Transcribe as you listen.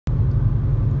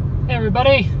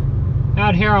everybody,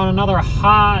 out here on another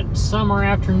hot summer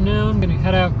afternoon. Gonna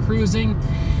head out cruising.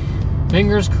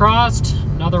 Fingers crossed,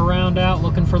 another round out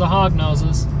looking for the hog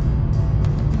noses.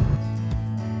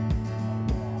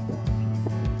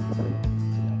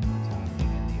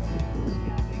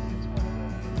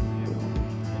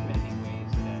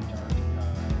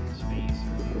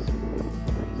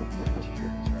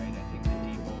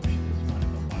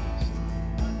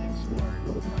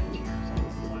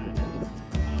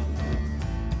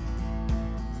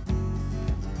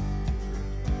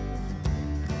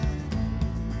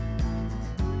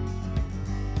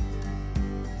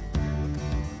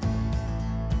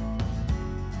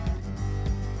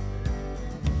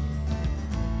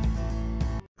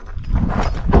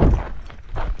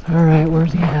 All right,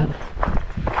 where's he at?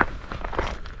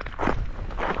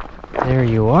 There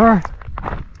you are.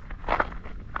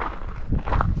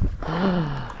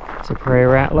 It's a prairie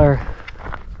rattler.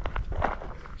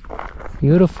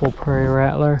 Beautiful prairie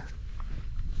rattler.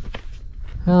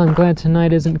 Well, I'm glad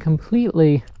tonight isn't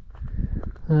completely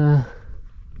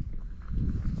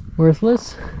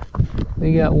worthless.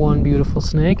 We got one beautiful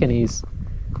snake and he's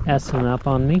essing up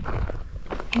on me.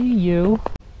 Hey, you.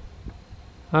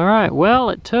 Alright, well,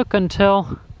 it took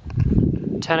until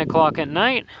 10 o'clock at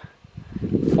night,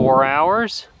 4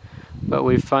 hours, but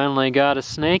we finally got a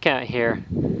snake out here.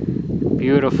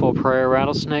 Beautiful prairie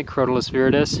rattlesnake, Crotalus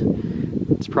viridis.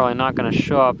 It's probably not going to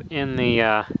show up in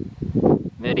the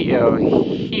video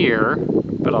here,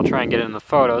 but I'll try and get it in the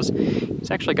photos.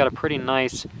 He's actually got a pretty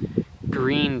nice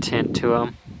green tint to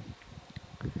him.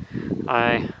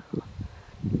 I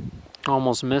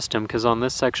almost missed him because on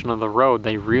this section of the road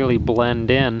they really blend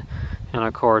in, and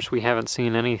of course we haven't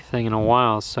seen anything in a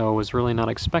while, so I was really not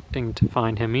expecting to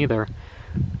find him either.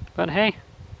 But hey,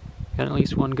 got at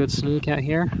least one good snake out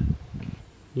here.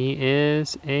 He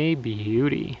is a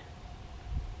beauty.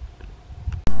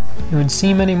 It would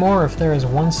seem anymore if there is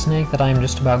one snake that I'm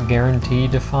just about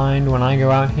guaranteed to find when I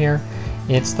go out here,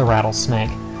 it's the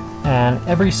rattlesnake. And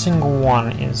every single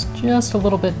one is just a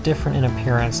little bit different in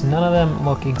appearance. None of them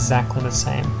look exactly the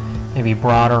same. Maybe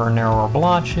broader or narrower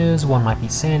blotches, one might be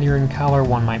sandier in color,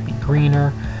 one might be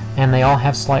greener, and they all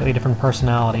have slightly different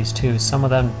personalities too. Some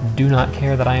of them do not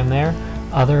care that I am there,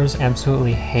 others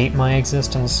absolutely hate my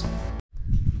existence.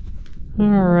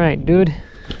 Alright, dude.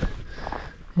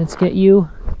 Let's get you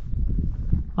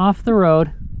off the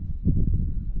road.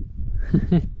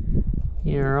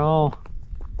 You're all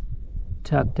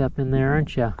tucked up in there,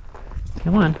 aren't you?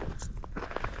 Come on.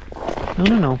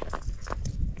 No.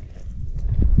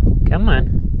 Come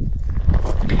on.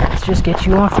 Let's just get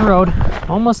you off the road.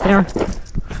 Almost there.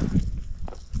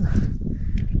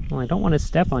 Well, I don't want to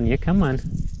step on you. Come on.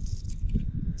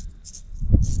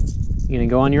 You gonna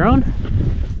go on your own?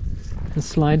 And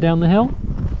slide down the hill?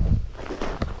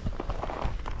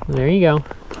 There you go.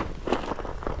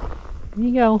 There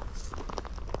you go.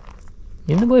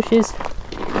 In the bushes.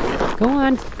 Go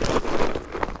on.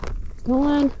 Go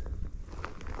on.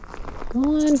 Go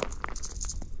on.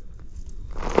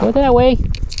 Go that way.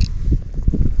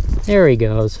 There he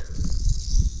goes.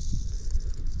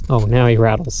 Oh, now he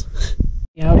rattles.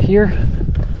 Out here.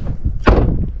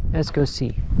 Let's go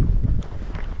see.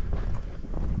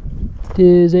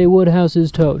 Tis a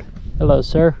Woodhouse's toad. Hello,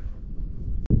 sir.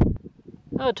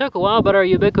 Oh, it took a while, but our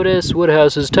ubiquitous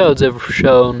Woodhouse's toads have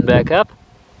shown back up.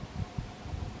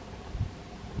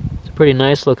 Pretty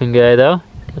nice looking guy though.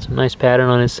 Got some nice pattern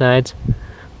on his sides.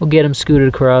 We'll get him scooted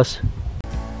across.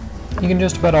 You can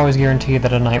just about always guarantee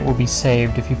that a night will be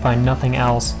saved if you find nothing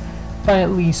else by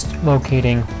at least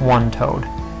locating one toad.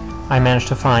 I managed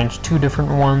to find 2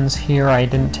 different ones here. I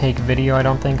didn't take video, I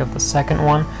don't think, of the second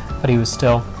one, but he was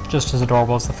still just as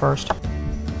adorable as the first.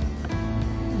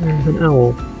 There's an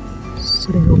owl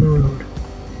sitting on the road.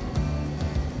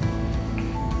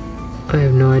 I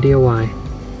have no idea why.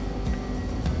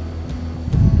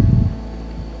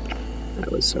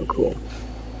 That was so cool.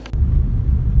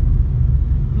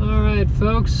 Alright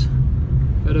folks,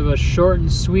 bit of a short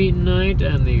and sweet night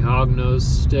and the hognose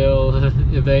still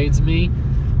evades me,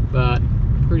 but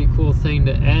pretty cool thing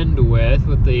to end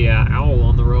with the owl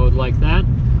on the road like that.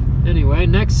 Anyway,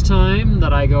 next time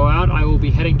that I go out I will be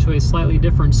heading to a slightly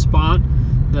different spot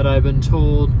that I've been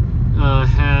told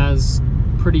has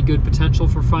pretty good potential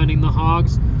for finding the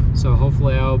hogs, so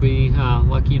hopefully I'll be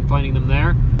lucky in finding them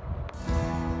there.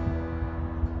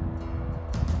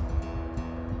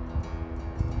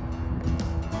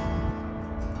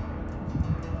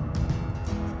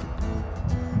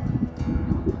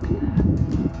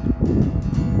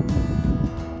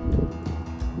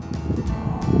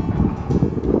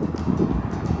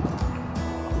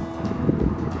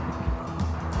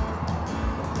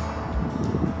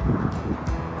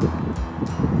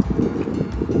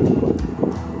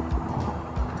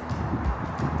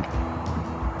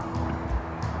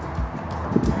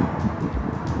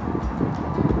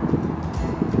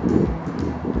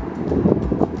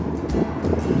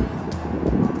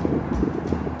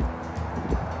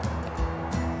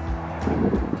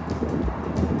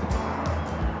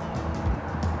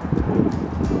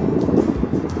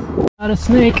 Got a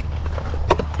snake.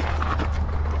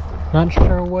 Not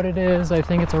sure what it is. I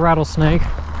think it's a rattlesnake.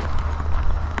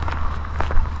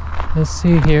 Let's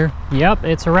see here. Yep,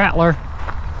 it's a rattler.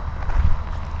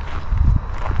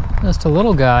 Just a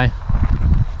little guy.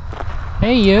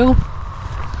 Hey, you.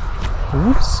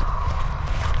 Oops.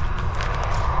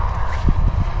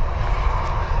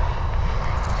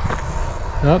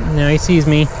 Oh, now he sees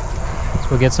me. So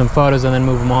we'll get some photos and then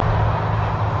move him on.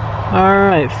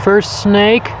 Alright, first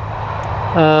snake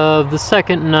of the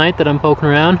second night that I'm poking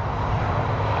around.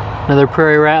 Another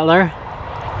prairie rattler.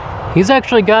 He's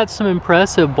actually got some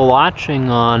impressive blotching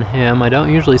on him. I don't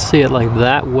usually see it like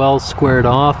that well squared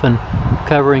off and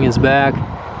covering his back.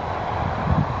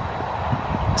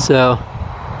 So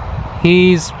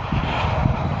he's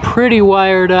pretty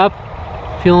wired up,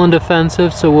 feeling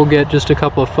defensive, so we'll get just a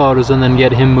couple of photos and then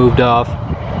get him moved off.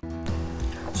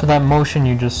 So that motion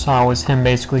you just saw was him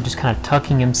basically just kind of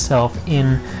tucking himself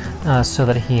in so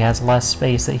that he has less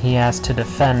space that he has to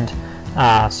defend.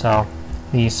 So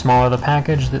the smaller the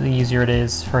package, the easier it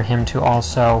is for him to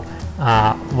also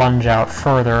lunge out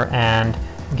further and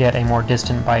get a more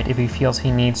distant bite if he feels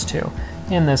he needs to.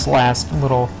 In this last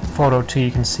little photo too,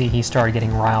 you can see he started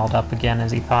getting riled up again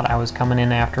as he thought I was coming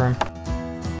in after him.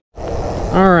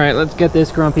 Alright, let's get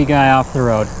this grumpy guy off the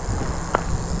road.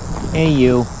 Hey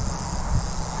you.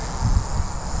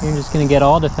 You're just gonna get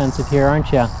all defensive here,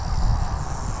 aren't you?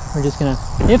 We're just gonna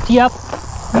lift you up.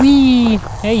 Whee!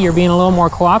 Hey, you're being a little more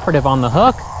cooperative on the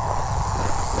hook.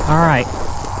 Alright.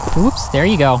 Oops, there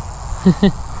you go.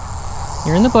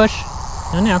 You're in the bush.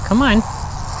 No, come on.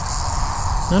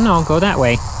 No, go that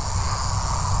way.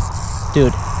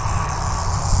 Dude.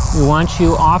 We want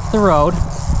you off the road.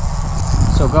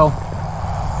 So go.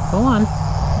 Go on.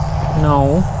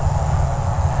 No.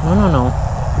 No.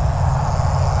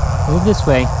 Move this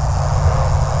way.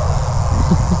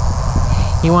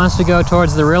 He wants to go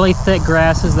towards the really thick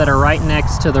grasses that are right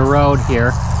next to the road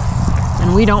here.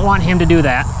 And we don't want him to do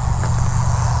that.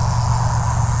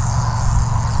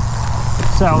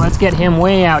 So let's get him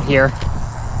way out here.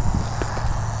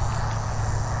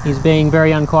 He's being very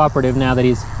uncooperative now that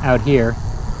he's out here.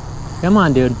 Come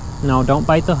on, dude. No, don't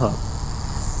bite the hook.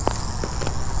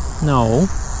 No.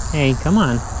 Hey, come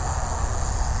on.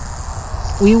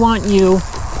 We want you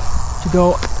to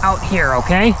go out here,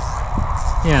 okay?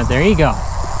 Yeah, there you go.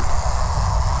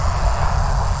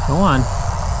 Go on.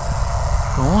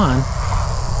 Go on.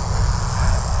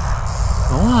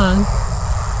 Go on.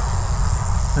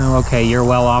 Oh, okay, you're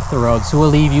well off the road, so we'll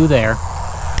leave you there.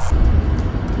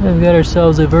 We've got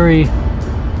ourselves a very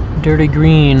dirty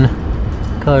green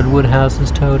colored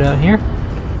woodhouse's toad out here.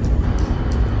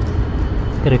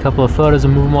 Get a couple of photos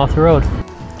and move them off the road.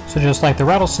 So just like the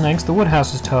rattlesnakes, the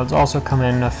woodhouse's toads also come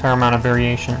in a fair amount of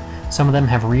variation. Some of them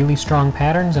have really strong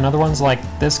patterns, and other ones like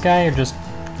this guy are just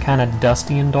kind of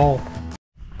dusty and dull.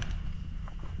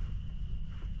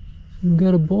 We've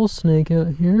got a bull snake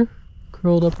out here,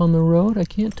 curled up on the road. I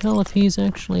can't tell if he's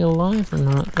actually alive or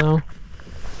not, though.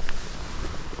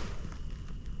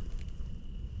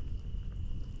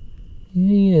 Yeah,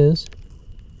 he is.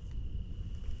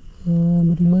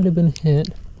 But he might have been hit.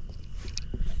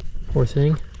 Poor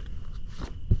thing.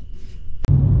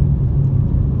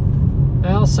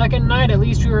 Well, second night, at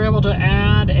least we were able to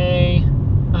add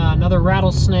another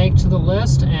rattlesnake to the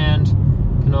list, and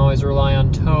can always rely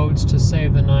on toads to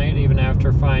save the night, even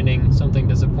after finding something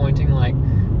disappointing like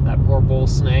that poor bull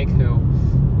snake who,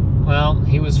 well,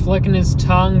 he was flicking his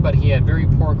tongue, but he had very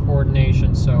poor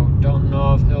coordination, so don't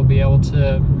know if he'll be able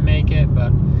to make it,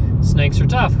 but snakes are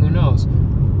tough, who knows.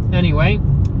 Anyway,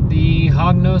 the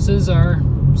hognoses are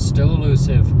still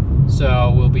elusive,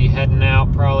 so we'll be heading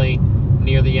out probably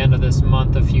near the end of this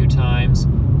month a few times,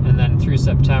 and then through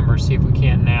September, see if we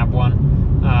can't nab one.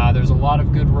 There's a lot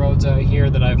of good roads out here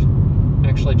that I've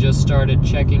actually just started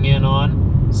checking in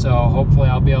on, so hopefully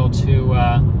I'll be able to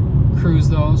cruise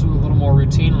those a little more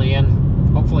routinely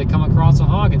and hopefully come across a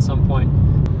hog at some point.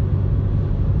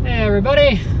 Hey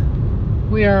everybody,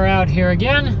 we are out here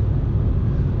again.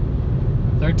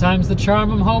 Third time's the charm,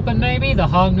 I'm hoping, maybe. The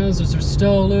hognoses are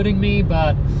still eluding me,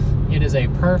 but it is a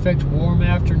perfect warm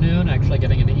afternoon, actually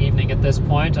getting into evening at this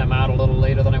point. I'm out a little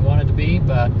later than I wanted to be,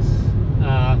 but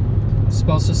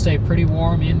supposed to stay pretty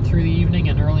warm in through the evening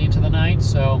and early into the night,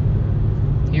 so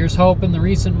here's hoping the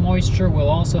recent moisture will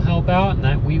also help out and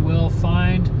that we will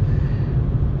find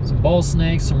some bull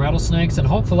snakes, some rattlesnakes, and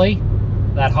hopefully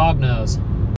that hognose.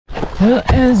 Well,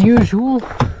 as usual,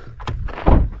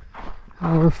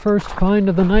 our first find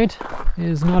of the night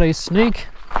is not a snake,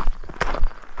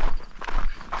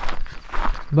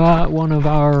 but one of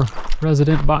our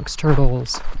resident box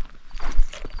turtles.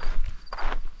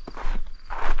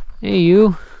 Hey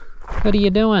you, what are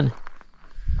you doing?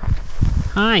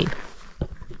 Hi.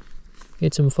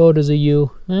 Get some photos of you,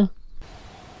 huh?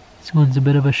 This one's a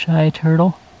bit of a shy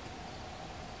turtle.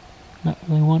 Not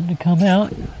really wanting to come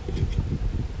out.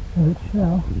 As it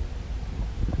shall.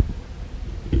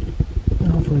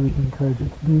 Hopefully we can encourage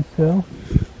it to do so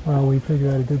while we figure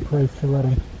out a good place to let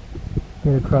him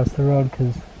get across the road,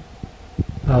 because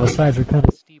the sides are kind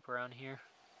of steep around here.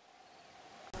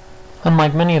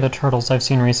 Unlike many of the turtles I've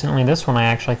seen recently, this one I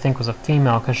actually think was a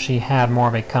female because she had more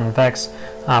of a convex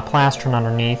plastron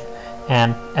underneath,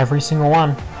 and every single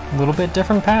one, a little bit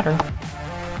different pattern.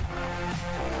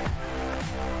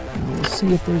 We'll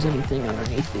see if there's anything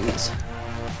underneath these.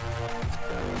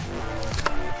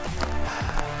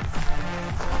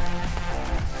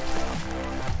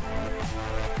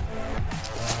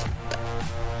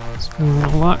 It's feeling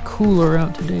a lot cooler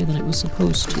out today than it was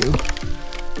supposed to,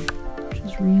 which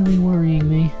is really worrying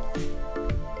me.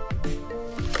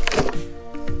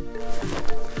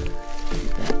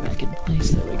 Get that back in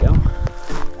place, there we go.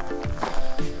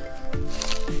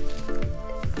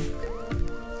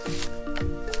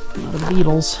 A lot of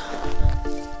beetles.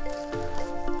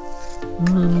 A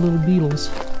lot of little beetles.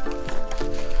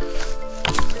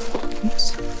 Oops.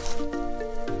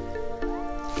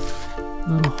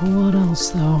 Not a whole lot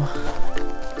else, though.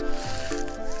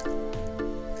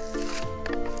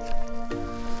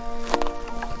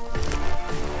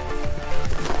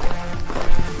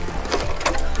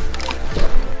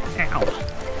 Ow.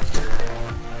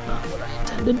 Not what I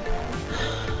intended.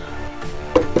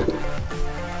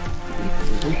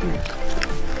 Over here.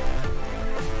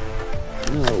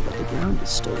 No, but the ground is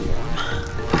still warm,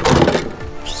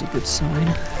 which is a good sign.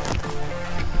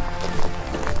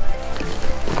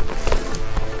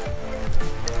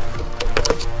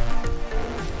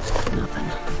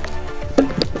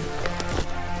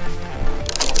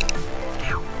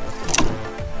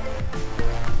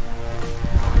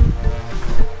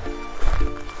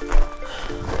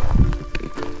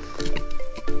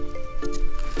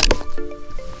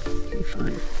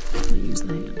 Fine. I'll use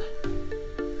the hand.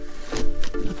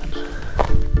 Nothing.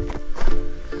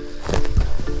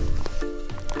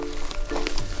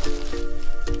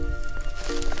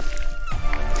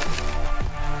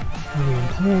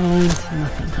 Power length,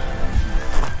 nothing.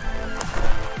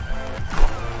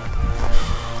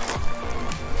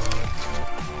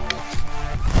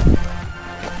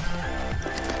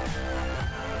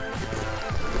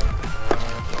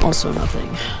 Also nothing.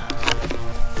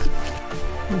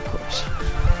 Of course.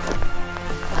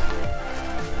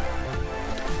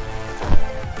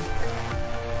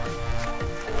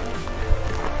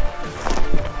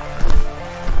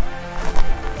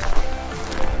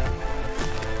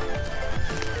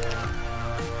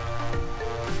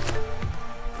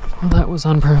 Well, that was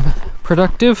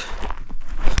unproductive.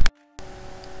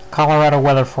 Colorado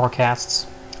weather forecasts.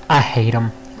 I hate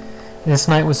them. This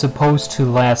night was supposed to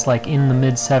last like in the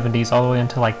mid-70s all the way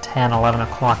until like 10, 11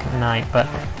 o'clock at night, but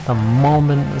the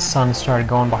moment the sun started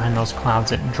going behind those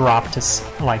clouds, it dropped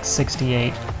to like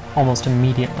 68 almost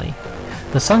immediately.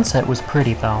 The sunset was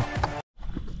pretty though.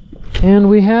 And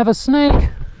we have a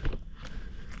snake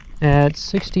at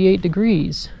 68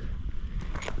 degrees.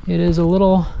 It is a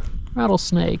little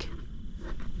rattlesnake.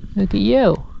 Look at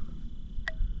you.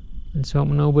 And so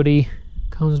nobody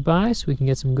comes by so we can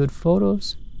get some good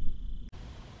photos.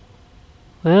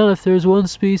 Well, if there's one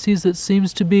species that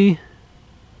seems to be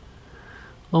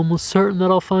almost certain that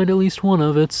I'll find at least one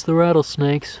of, it's the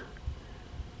rattlesnakes.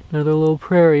 Another little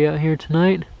prairie out here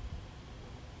tonight.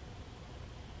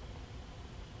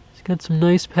 It's got some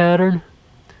nice pattern.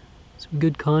 Some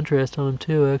good contrast on them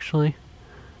too, actually.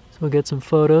 So we'll get some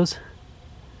photos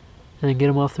and get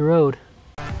them off the road.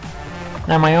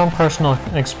 Now, my own personal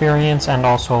experience and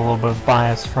also a little bit of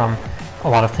bias from a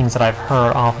lot of things that I've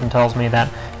heard often tells me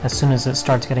that as soon as it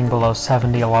starts getting below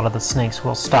 70, a lot of the snakes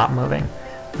will stop moving.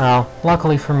 Well,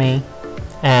 luckily for me,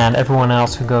 and everyone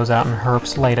else who goes out and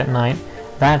herps late at night,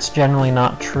 that's generally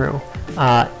not true.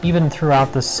 Even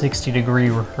throughout the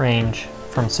 60-degree range,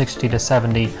 from 60 to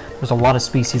 70, there's a lot of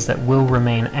species that will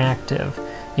remain active,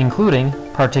 including,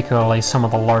 particularly, some of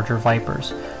the larger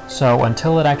vipers. So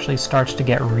until it actually starts to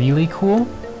get really cool,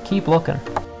 keep looking.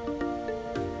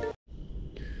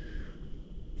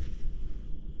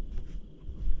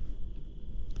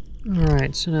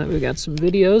 Alright, so now that we've got some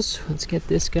videos, let's get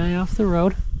this guy off the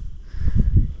road.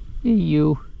 Hey,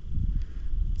 you.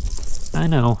 I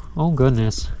know. Oh,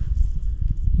 goodness.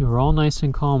 You were all nice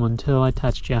and calm until I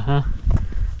touched you, huh?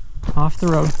 Off the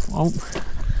road. Oh.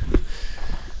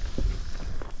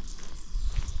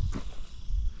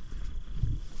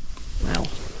 Well.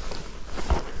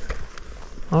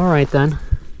 Alright then.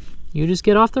 You just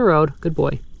get off the road. Good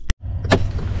boy.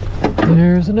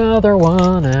 There's another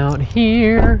one out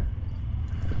here.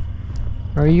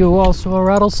 Are you also a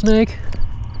rattlesnake?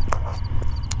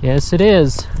 Yes, it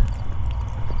is.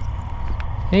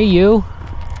 Hey, you.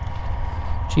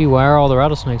 Gee, why are all the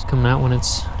rattlesnakes coming out when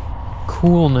it's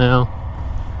cool now?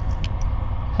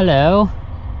 Hello.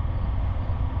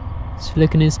 He's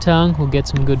flicking his tongue. We'll get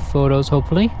some good photos,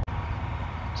 hopefully.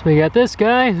 So we got this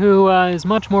guy who is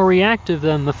much more reactive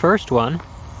than the first one.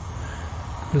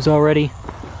 Who's already...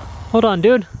 Hold on,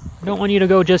 dude. I don't want you to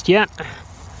go just yet.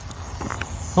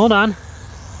 Hold on.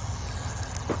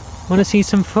 Want to see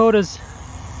some photos.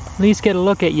 At least get a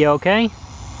look at you, okay?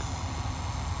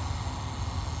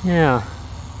 Yeah.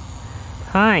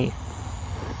 Hi.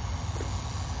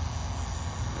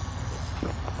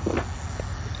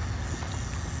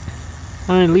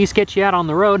 I'll at least get you out on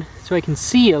the road so I can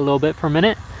see you a little bit for a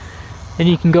minute. Then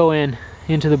you can go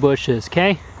into the bushes,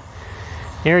 okay?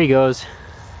 There he goes.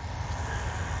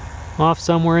 Off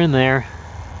somewhere in there.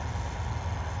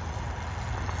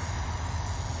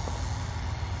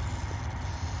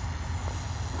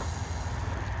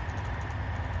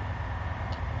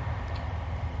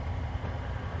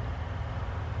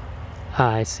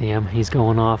 I see him. He's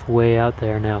going off way out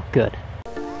there now. Good.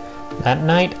 That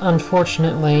night,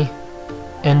 unfortunately,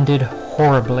 ended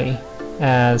horribly,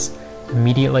 as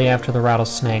immediately after the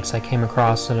rattlesnakes I came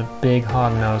across a big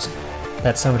hognose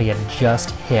that somebody had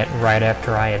just hit right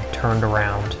after I had turned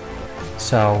around.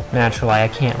 So naturally I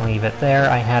can't leave it there.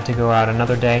 I had to go out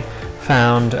another day.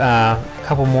 Found a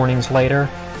couple mornings later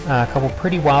a couple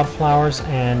pretty wildflowers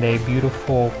and a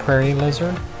beautiful prairie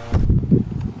lizard.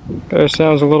 Got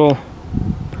ourselves a little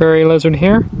prairie lizard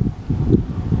here.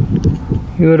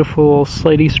 Beautiful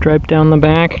slatey stripe down the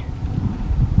back.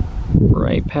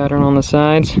 Bright pattern on the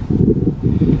sides.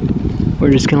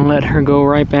 We're just gonna let her go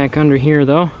right back under here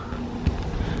though,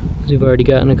 because we've already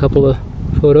gotten a couple of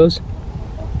photos.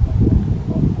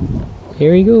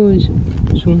 Here he goes.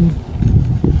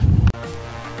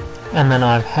 And then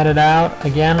I've headed out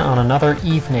again on another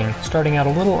evening, starting out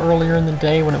a little earlier in the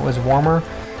day when it was warmer.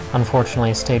 Unfortunately,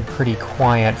 it stayed pretty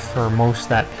quiet for most of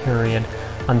that period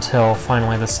until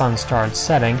finally the sun started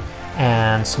setting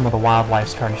and some of the wildlife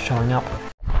started showing up.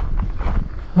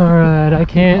 Alright, I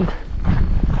can't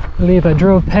believe I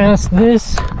drove past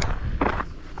this,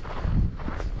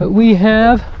 but we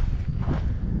have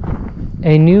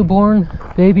a newborn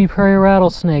baby prairie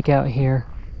rattlesnake out here.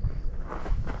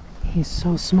 He's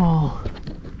so small.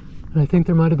 And I think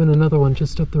there might have been another one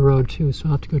just up the road too, so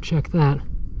I'll have to go check that.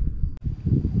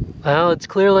 Well, it's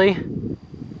clearly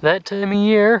that time of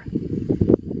year.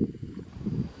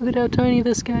 Look at how tiny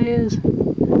this guy is.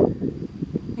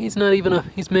 He's not even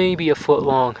he's maybe a foot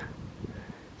long.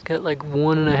 He's got like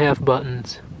 1.5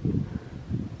 buttons.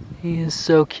 He is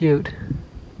so cute.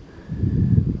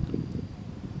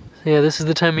 So yeah, this is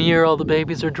the time of year all the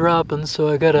babies are dropping, so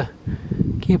I gotta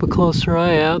keep a closer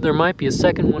eye out. There might be a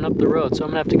second one up the road, so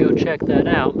I'm gonna have to go check that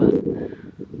out, but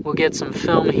we'll get some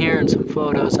film here and some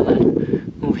photos and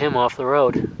then move him off the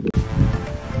road.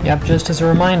 Yep, just as a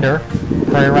reminder,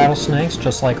 prairie rattlesnakes,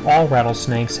 just like all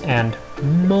rattlesnakes and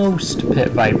most pit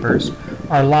vipers,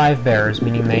 are live bearers,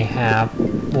 meaning they have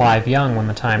live young when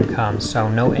the time comes, so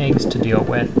no eggs to deal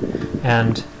with.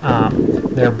 And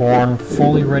they're born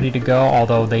fully ready to go,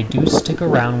 although they do stick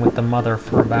around with the mother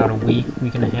for about a week,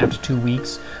 week and a half to 2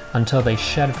 weeks, until they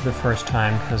shed for the first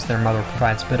time, because their mother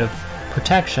provides a bit of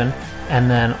protection, and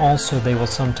then also they will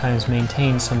sometimes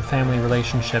maintain some family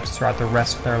relationships throughout the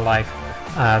rest of their life,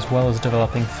 as well as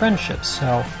developing friendships.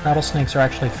 So rattlesnakes are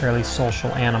actually fairly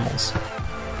social animals.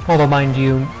 Although, mind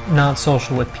you, not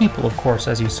social with people, of course,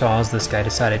 as you saw as this guy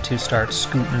decided to start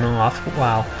scooting off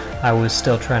while I was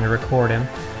still trying to record him.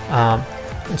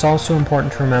 It's also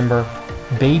important to remember,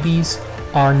 babies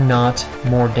are not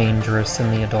more dangerous than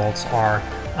the adults are.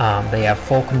 They have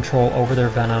full control over their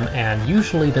venom, and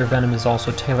usually their venom is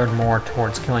also tailored more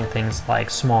towards killing things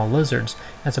like small lizards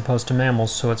as opposed to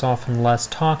mammals, so it's often less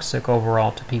toxic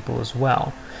overall to people as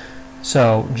well.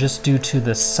 So just due to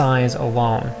the size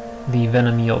alone, the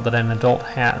venom yield that an adult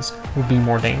has would be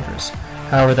more dangerous.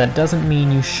 However, that doesn't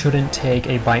mean you shouldn't take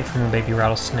a bite from a baby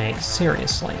rattlesnake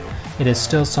seriously. It is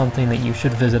still something that you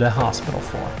should visit a hospital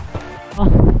for.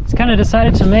 Well, it's kind of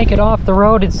decided to make it off the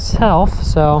road itself,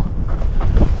 so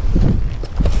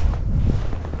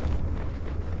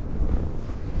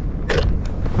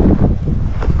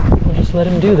we'll just let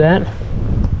him do that.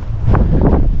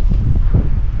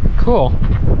 Cool.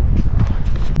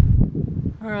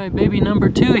 Alright, baby number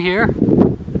 2 here,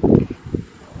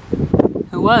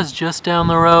 who was just down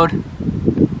the road.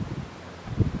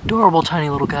 Adorable tiny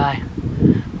little guy.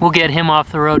 We'll get him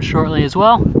off the road shortly as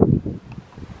well.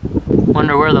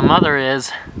 Wonder where the mother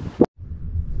is.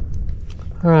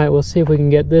 Alright, we'll see if we can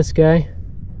get this guy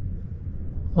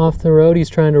off the road. He's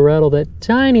trying to rattle that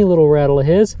tiny little rattle of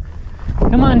his.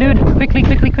 Come on, dude. Quickly,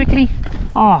 quickly, quickly.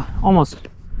 Oh, almost.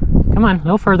 Come on, a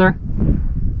little further.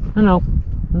 No,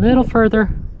 a little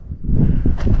further.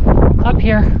 Up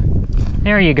here.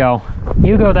 There you go.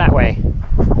 You go that way.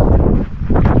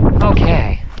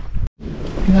 Okay.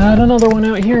 Got another one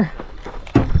out here.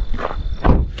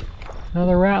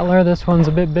 Another rattler. This one's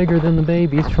a bit bigger than the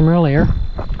babies from earlier.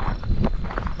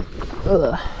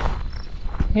 Ugh.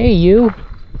 Hey, you.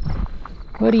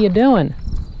 What are you doing?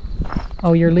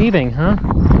 Oh, you're leaving, huh?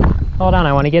 Hold on,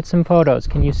 I want to get some photos.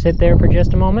 Can you sit there for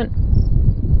just a moment?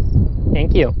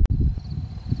 Thank you.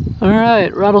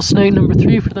 Alright, rattlesnake number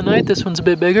 3 for the night. This one's a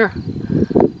bit bigger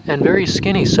and very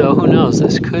skinny, so who knows?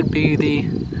 This could be the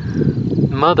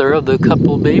mother of the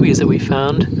couple babies that we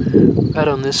found right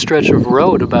on this stretch of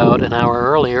road about an hour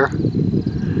earlier.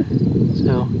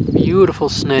 So, beautiful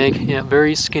snake. Yeah,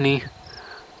 very skinny,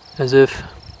 as if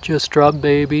just dropped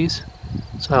babies.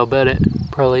 So I'll bet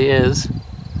it probably is.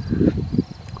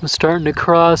 I'm starting to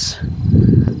cross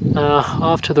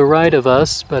off to the right of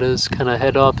us, but is kind of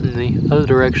head off in the other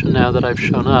direction now that I've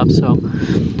shown up. So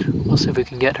we'll see if we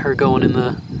can get her going in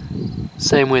the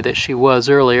same way that she was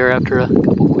earlier after a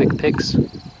couple quick picks.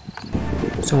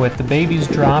 So with the babies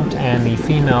dropped and the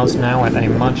females now at a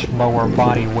much lower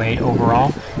body weight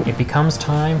overall, it becomes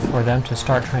time for them to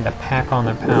start trying to pack on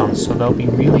their pounds. So they'll be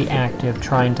really active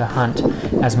trying to hunt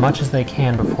as much as they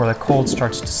can before the cold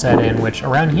starts to set in, which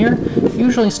around here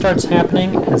usually starts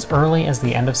happening as early as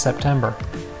the end of September.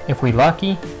 If we're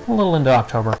lucky, a little into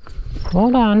October.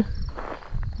 Hold on.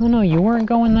 Oh no, you weren't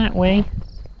going that way.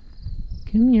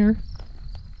 Come here.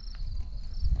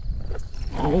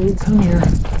 Oh, come here.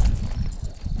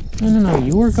 No,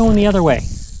 you were going the other way.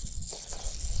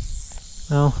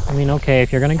 Well, I mean, okay,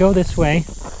 if you're gonna go this way,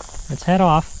 let's head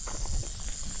off.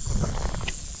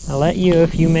 I'll let you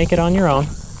if you make it on your own.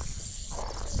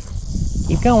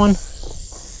 Keep going.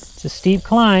 It's a steep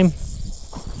climb.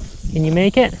 Can you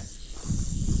make it?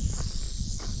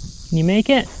 Can you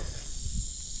make it?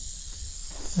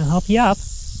 I'll help you up.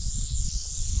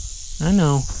 I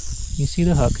know. You see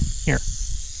the hook. Here.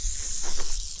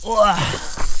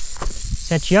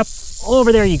 Set you up.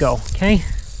 Over there you go, okay?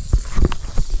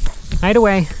 Hide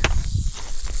away.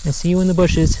 I see you in the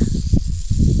bushes.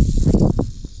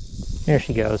 There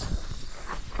she goes.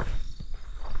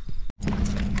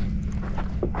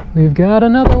 We've got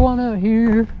another one out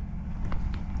here.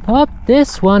 Oh,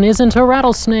 this one isn't a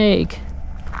rattlesnake.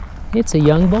 It's a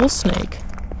young bull snake.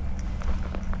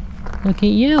 Look at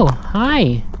you.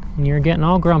 Hi. And you're getting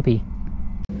all grumpy.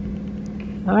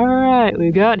 Alright,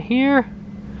 we've got here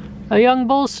a young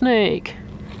bull snake.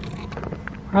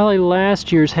 Probably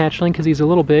last year's hatchling because he's a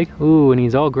little big. Ooh, and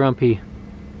he's all grumpy.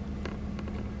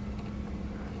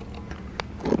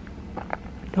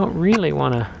 Don't really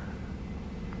want to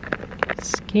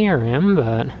scare him,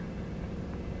 but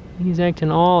he's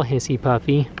acting all hissy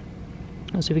puffy.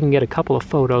 Let's see if we can get a couple of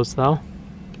photos though.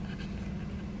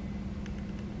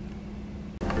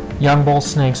 Young bull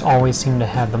snakes always seem to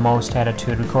have the most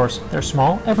attitude. Of course, they're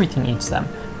small, everything eats them.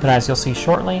 But as you'll see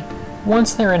shortly,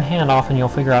 once they're in hand, often you'll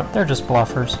figure out they're just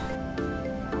bluffers.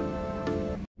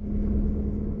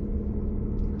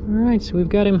 Alright, so we've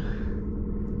got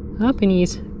him up and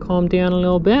he's calmed down a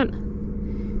little bit.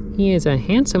 He is a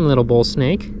handsome little bull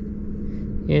snake.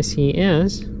 Yes, he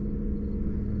is.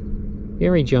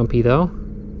 Very jumpy though,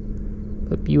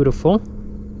 but beautiful.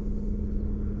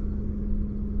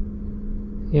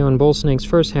 You know, when bull snakes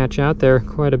first hatch out, they're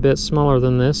quite a bit smaller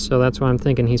than this, so that's why I'm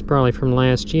thinking he's probably from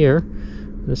last year.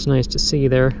 It's nice to see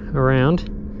they're around.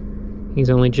 He's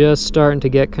only just starting to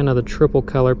get kind of the triple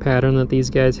color pattern that these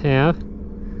guys have.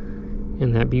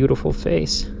 And that beautiful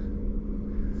face.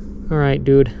 Alright,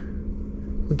 dude.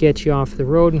 We'll get you off the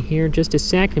road in here just a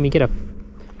sec. Let me get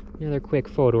another quick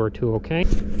photo or two, okay?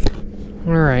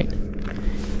 Alright.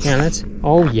 Yeah, that's...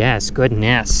 Oh, yes.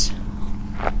 Goodness.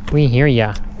 We hear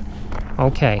ya.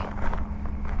 Okay.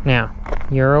 Now,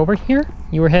 you're over here?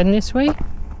 You were heading this way?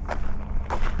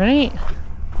 Right?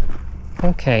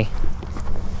 Okay.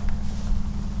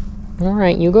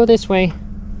 Alright, you go this way.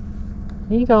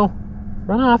 There you go.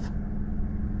 Run off.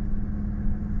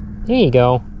 There you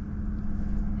go.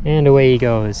 And away he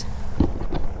goes.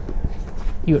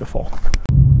 Beautiful.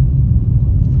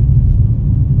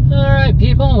 Alright,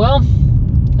 people, well,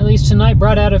 at least tonight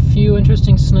brought out a few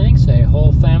interesting snakes, a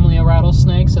whole family of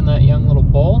rattlesnakes and that young little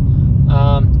bull.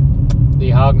 The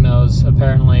hognose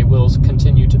apparently will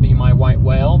continue to be my white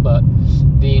whale, but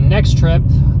the next trip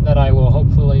that I will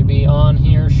hopefully be on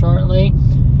here shortly.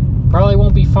 Probably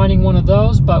won't be finding one of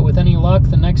those, but with any luck,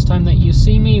 the next time that you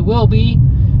see me will be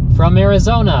from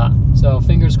Arizona. So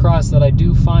fingers crossed that I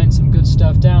do find some good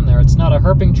stuff down there. It's not a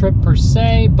herping trip per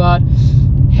se, but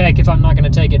heck, if I'm not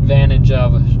going to take advantage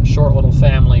of a short little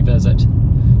family visit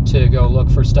to go look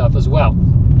for stuff as well.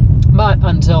 But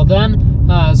until then,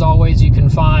 as always, you can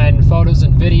find photos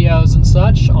and videos and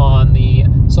such on the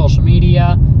social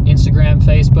media, Instagram,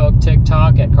 Facebook,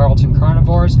 TikTok at Carlton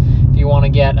Carnivores. If you want to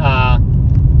get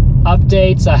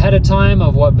updates ahead of time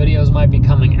of what videos might be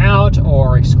coming out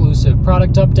or exclusive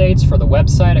product updates for the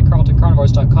website at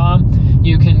carltoncarnivores.com,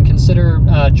 you can consider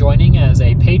joining as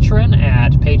a patron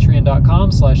at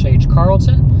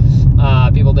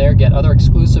patreon.com/hcarlton. People there get other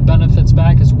exclusive benefits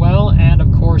back as well, and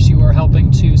of course you are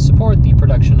helping to support the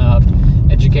production of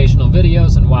educational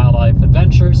videos and wildlife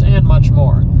adventures and much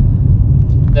more.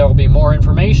 There will be more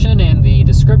information in the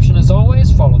description as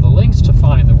always. Follow the links to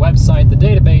find the website, the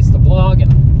database, the blog,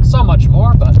 and so much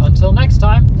more. But until next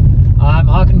time, I'm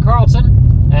Hawken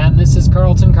Carlton, and this is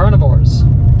Carlton Carnivores.